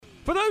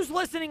For those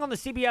listening on the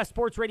CBS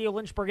Sports Radio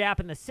Lynchburg app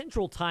in the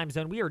Central Time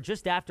Zone, we are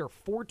just after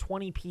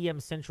 4:20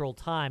 p.m. Central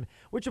Time,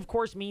 which of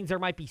course means there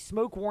might be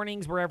smoke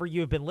warnings wherever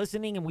you have been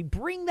listening. And we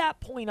bring that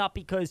point up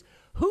because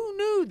who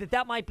knew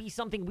that might be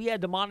something we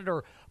had to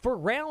monitor for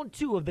round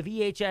 2 of the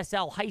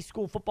VHSL high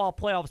school football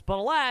playoffs. But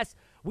alas,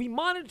 we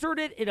monitored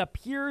it. It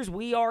appears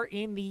we are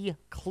in the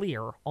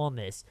clear on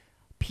this.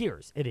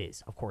 Appears it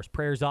is. Of course,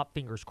 prayers up,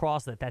 fingers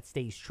crossed that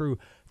stays true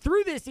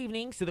through this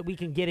evening so that we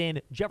can get in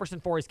Jefferson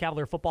Forest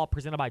Cavalier football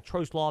presented by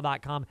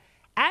TrostLaw.com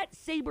at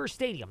Sabre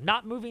Stadium.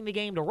 Not moving the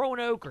game to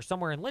Roanoke or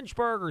somewhere in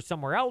Lynchburg or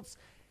somewhere else.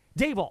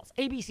 Dave Walls,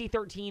 ABC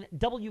 13,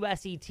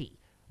 WSET.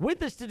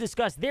 With us to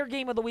discuss their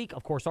game of the week,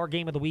 of course, our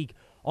game of the week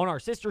on our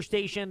sister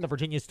station, the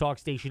Virginia's Talk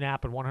Station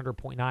app and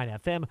 100.9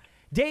 FM.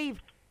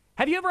 Dave,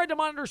 have you ever had to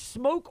monitor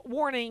smoke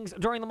warnings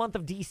during the month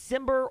of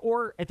December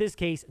or, at this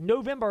case,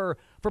 November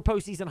for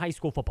postseason high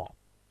school football?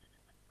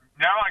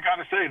 Now I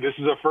got to say, this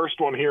is the first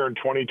one here in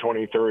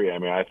 2023. I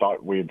mean, I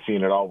thought we had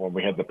seen it all when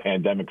we had the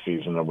pandemic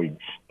season and we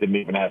didn't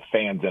even have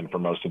fans in for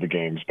most of the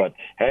games. But,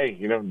 hey,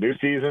 new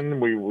season,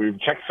 we've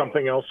checked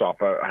something else off,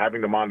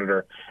 having to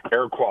monitor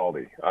air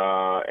quality.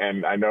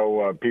 And I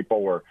know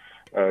people were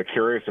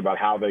curious about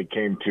how they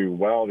came to,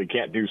 well, they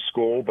can't do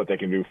school, but they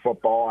can do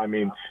football. I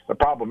mean, the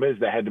problem is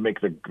they had to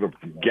make the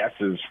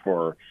guesses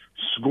for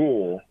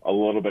school a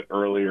little bit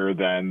earlier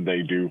than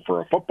they do for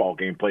a football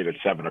game played at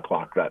 7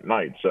 o'clock that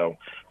night. So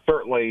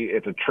certainly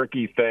it's a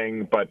tricky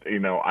thing, but,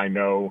 I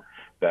know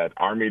that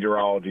our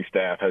meteorology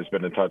staff has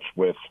been in touch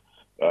with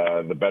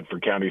the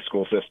Bedford County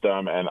school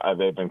system, and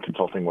they've been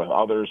consulting with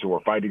others who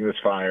are fighting this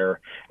fire.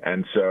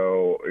 And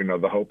so,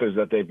 the hope is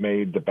that they've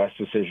made the best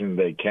decision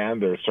they can.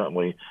 They're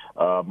certainly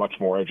much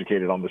more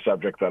educated on the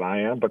subject than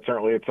I am, but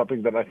certainly it's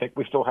something that I think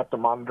we still have to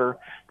monitor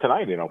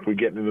tonight. If we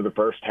get into the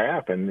first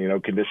half and,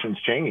 conditions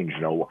change,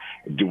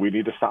 do we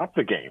need to stop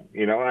the game?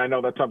 And I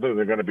know that's something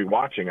they're going to be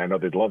watching. I know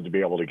they'd love to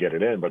be able to get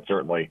it in, but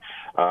certainly,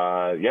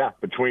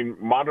 between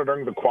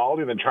monitoring the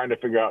quality and then trying to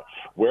figure out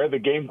where the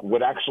game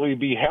would actually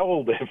be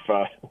held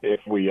if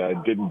we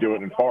didn't do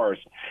it in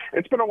Forest.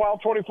 It's been a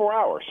wild 24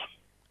 hours.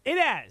 It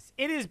has.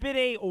 It has been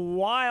a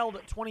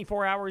wild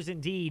 24 hours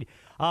indeed,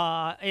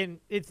 and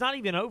it's not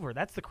even over.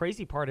 That's the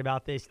crazy part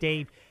about this,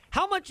 Dave.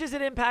 How much has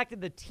it impacted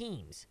the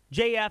teams,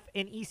 JF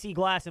and EC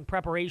Glass, in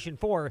preparation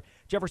for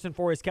Jefferson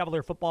Forest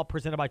Cavalier football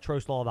presented by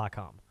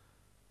TrostLaw.com?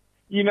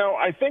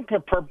 I think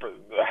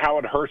how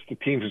it hurts the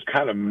teams is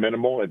kind of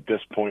minimal at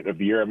this point of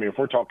the year. I mean, if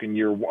we're talking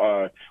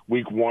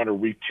week 1 or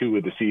week 2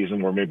 of the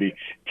season where maybe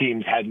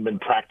teams hadn't been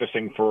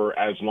practicing for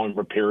as long of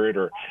a period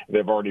or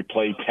they've already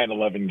played 10,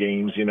 11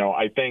 games,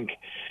 I think,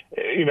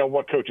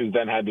 what coaches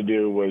then had to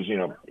do was,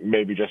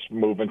 maybe just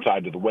move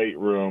inside to the weight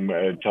room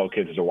and tell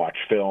kids to watch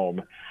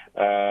film,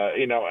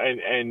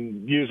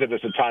 and use it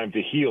as a time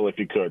to heal if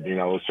you could.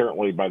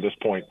 Certainly by this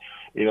point,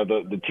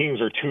 the teams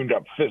are tuned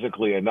up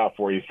physically enough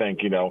where you think,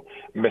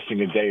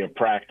 missing a day of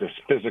practice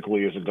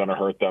physically isn't going to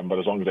hurt them, but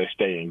as long as they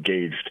stay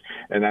engaged.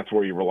 And that's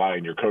where you rely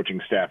on your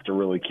coaching staff to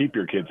really keep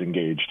your kids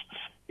engaged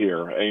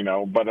here,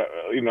 but,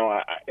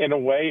 in a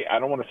way, I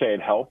don't want to say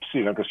it helps,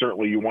 because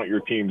certainly you want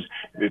your teams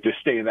to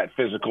stay in that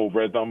physical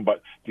rhythm,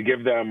 but to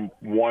give them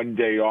one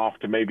day off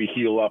to maybe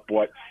heal up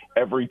what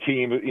every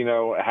team,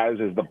 has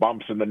is the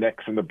bumps and the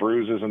nicks and the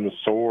bruises and the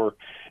sore,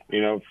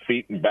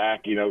 feet and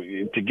back,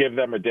 to give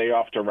them a day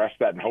off to rest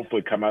that and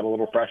hopefully come out a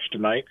little fresh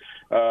tonight.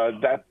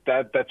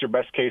 That's your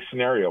best case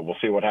scenario. We'll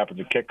see what happens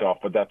at kickoff,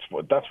 but that's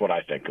what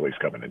I think, at least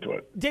coming into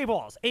it. Dave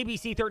Walls,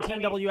 ABC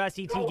 13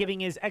 WSET, giving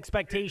his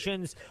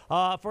expectations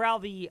for how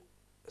the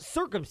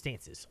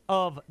circumstances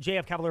of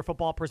JF Cavalier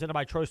football presented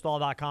by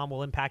TrostLaw.com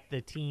will impact the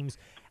teams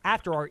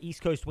after our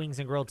East Coast Wings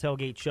and Grill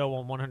tailgate show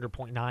on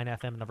 100.9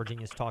 FM and the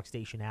Virginia's Talk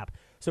Station app.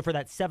 So for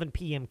that 7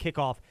 p.m.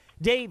 kickoff.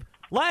 Dave,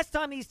 last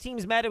time these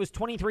teams met, it was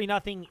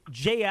 23-0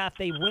 JF.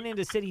 They went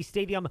into City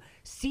Stadium,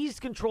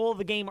 seized control of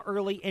the game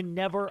early, and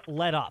never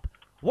let up.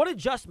 What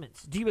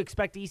adjustments do you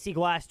expect EC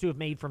Glass to have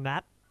made from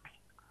that?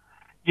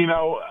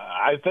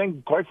 I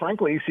think, quite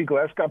frankly, EC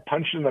Glass got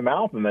punched in the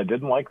mouth and they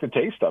didn't like the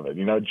taste of it.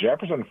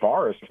 Jefferson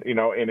Forest,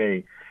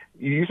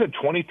 you said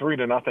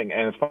 23-0, and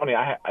it's funny,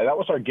 that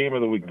was our game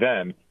of the week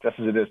then, just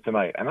as it is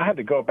tonight. And I had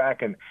to go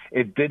back, and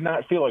it did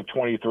not feel like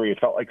 23. It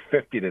felt like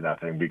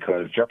 50-0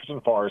 because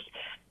Jefferson Forest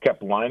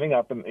kept lining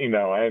up,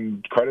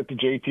 and credit to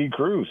JT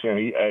Cruz.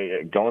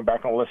 Going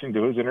back and listening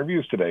to his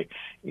interviews today,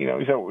 he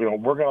said,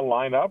 we're going to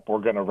line up, we're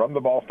going to run the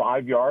ball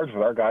 5 yards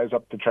with our guys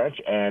up the trench,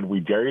 and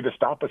we dare you to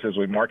stop us as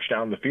we march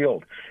down the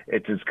field.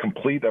 It's as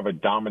complete of a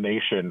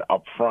domination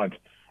up front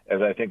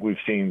as I think we've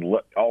seen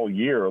all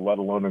year, let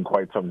alone in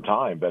quite some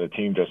time, that a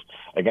team just,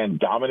 again,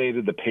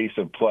 dominated the pace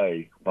of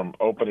play from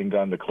opening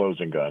gun to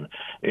closing gun.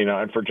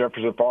 And for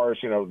Jefferson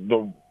Forest,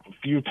 the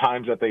few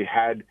times that they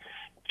had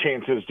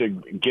chances to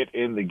get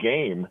in the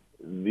game,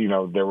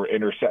 there were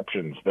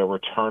interceptions, there were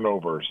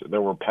turnovers,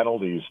 there were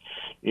penalties,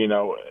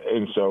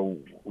 and so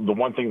the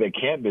one thing they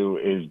can't do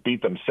is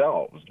beat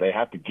themselves. They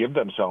have to give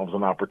themselves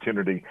an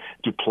opportunity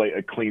to play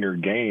a cleaner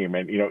game.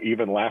 And,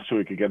 even last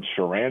week against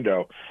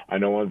Sharando, I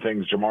know one of the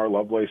things Jamar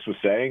Lovelace was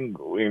saying,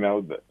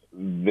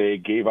 they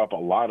gave up a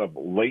lot of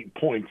late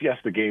points. Yes,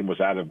 the game was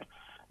out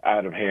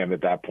of hand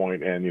at that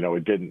point, and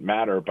it didn't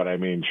matter. But I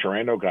mean,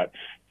 Sherando got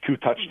 2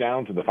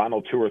 touchdowns in the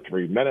final 2 or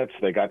 3 minutes.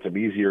 They got some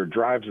easier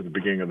drives at the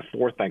beginning of the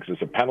fourth thanks to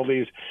some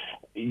penalties.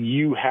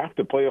 You have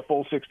to play a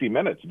full 60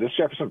 minutes. This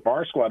Jefferson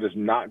Fire squad is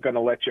not going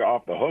to let you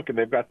off the hook, and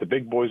they've got the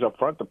big boys up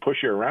front to push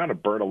you around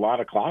and burn a lot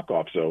of clock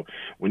off. So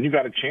when you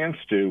got a chance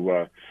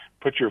to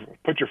put your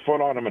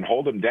foot on them and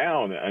hold them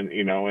down, and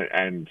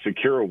and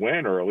secure a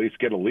win or at least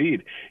get a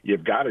lead,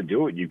 you've got to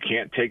do it. You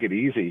can't take it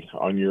easy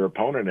on your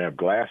opponent. And if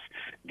Glass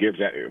gives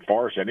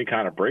Forrest any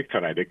kind of break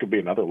tonight, it could be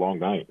another long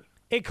night.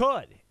 It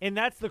could. And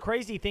that's the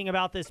crazy thing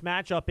about this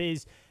matchup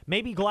is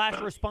maybe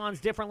Glass responds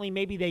differently,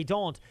 maybe they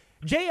don't.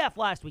 JF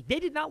last week, they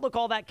did not look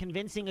all that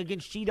convincing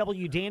against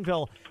GW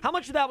Danville. How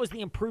much of that was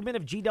the improvement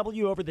of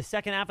GW over the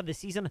second half of the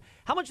season?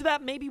 How much of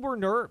that maybe were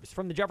nerves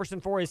from the Jefferson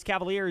Forest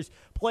Cavaliers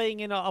playing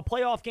in a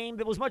playoff game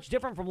that was much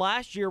different from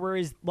last year,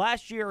 whereas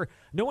last year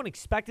no one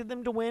expected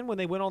them to win when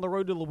they went on the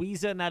road to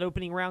Louisa in that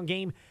opening round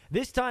game.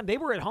 This time they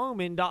were at home,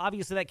 and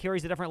obviously that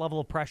carries a different level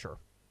of pressure.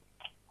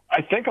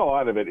 I think a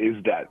lot of it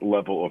is that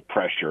level of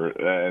pressure,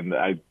 and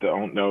I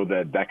don't know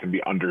that can be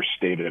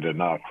overstated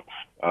enough.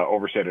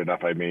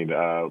 I mean,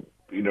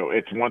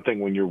 it's one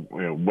thing when you're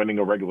winning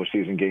a regular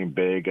season game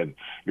big and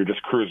you're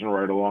just cruising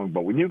right along,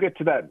 but when you get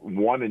to that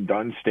one and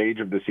done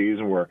stage of the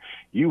season where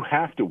you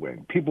have to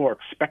win, people are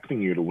expecting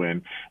you to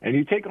win, and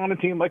you take on a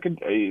team like a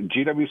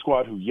GW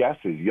squad who, yes,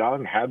 is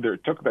young,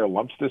 took their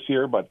lumps this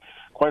year, but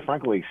quite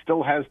frankly,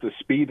 still has the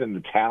speed and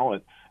the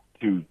talent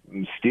to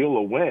steal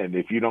a win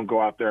if you don't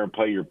go out there and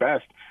play your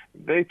best.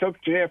 They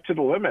took JF to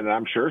the limit, and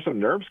I'm sure some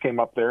nerves came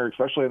up there,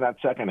 especially in that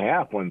second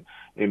half when,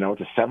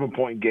 it's a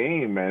 7-point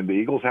game and the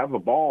Eagles have the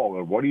ball,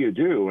 and what do you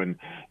do? And,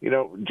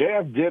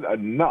 JF did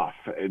enough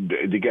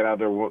to get out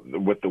there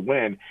with the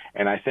win,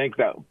 and I think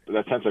that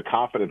sense of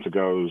confidence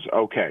goes,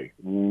 okay,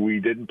 we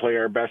didn't play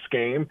our best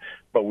game,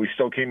 but we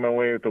still came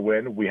away with the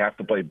win. We have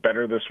to play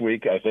better this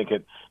week. I think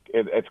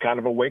it's kind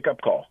of a wake-up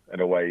call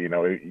in a way.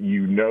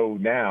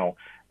 Now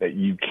that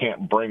you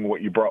can't bring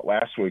what you brought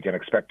last week and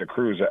expect to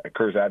cruise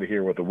out of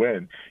here with a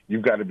win.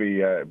 You've got to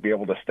be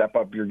able to step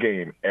up your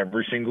game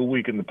every single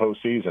week in the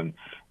postseason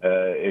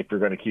if you're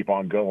going to keep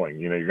on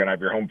going. You're going to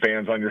have your home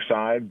fans on your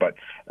side, but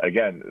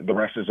again, the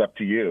rest is up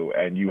to you,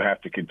 and you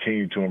have to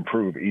continue to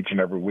improve each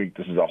and every week.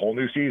 This is a whole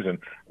new season.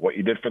 What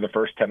you did for the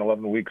first 10,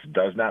 11 weeks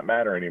does not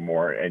matter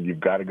anymore, and you've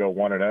got to go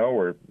 1-0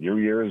 or your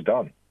year is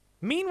done.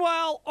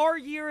 Meanwhile, our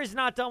year is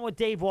not done with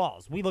Dave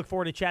Walls. We look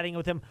forward to chatting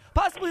with him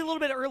possibly a little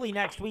bit early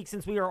next week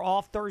since we are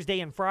off Thursday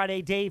and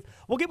Friday. Dave,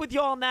 we'll get with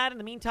you on that. In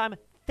the meantime,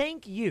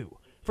 thank you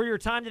for your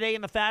time today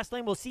in the Fast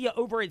Lane. We'll see you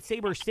over at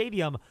Sabre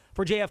Stadium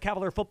for JF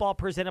Cavalier Football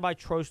presented by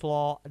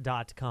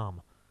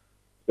TrostLaw.com.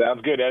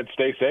 Sounds good, Ed.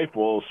 Stay safe.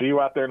 We'll see you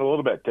out there in a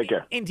little bit. Take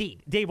care.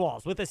 Indeed. Dave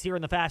Walls with us here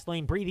in the Fast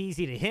Lane. Breathe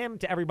easy to him,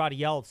 to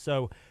everybody else.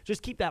 So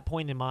just keep that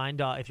point in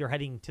mind if you're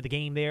heading to the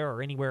game there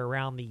or anywhere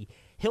around the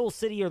Hill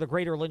City or the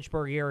greater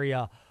Lynchburg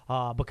area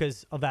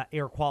because of that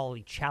air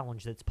quality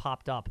challenge that's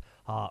popped up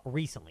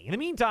recently. In the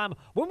meantime,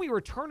 when we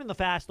return in the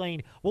Fast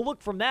Lane, we'll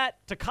look from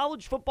that to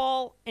college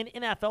football and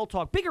NFL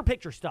talk. Bigger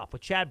picture stuff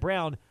with Chad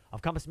Brown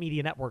of Compass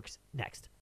Media Networks next.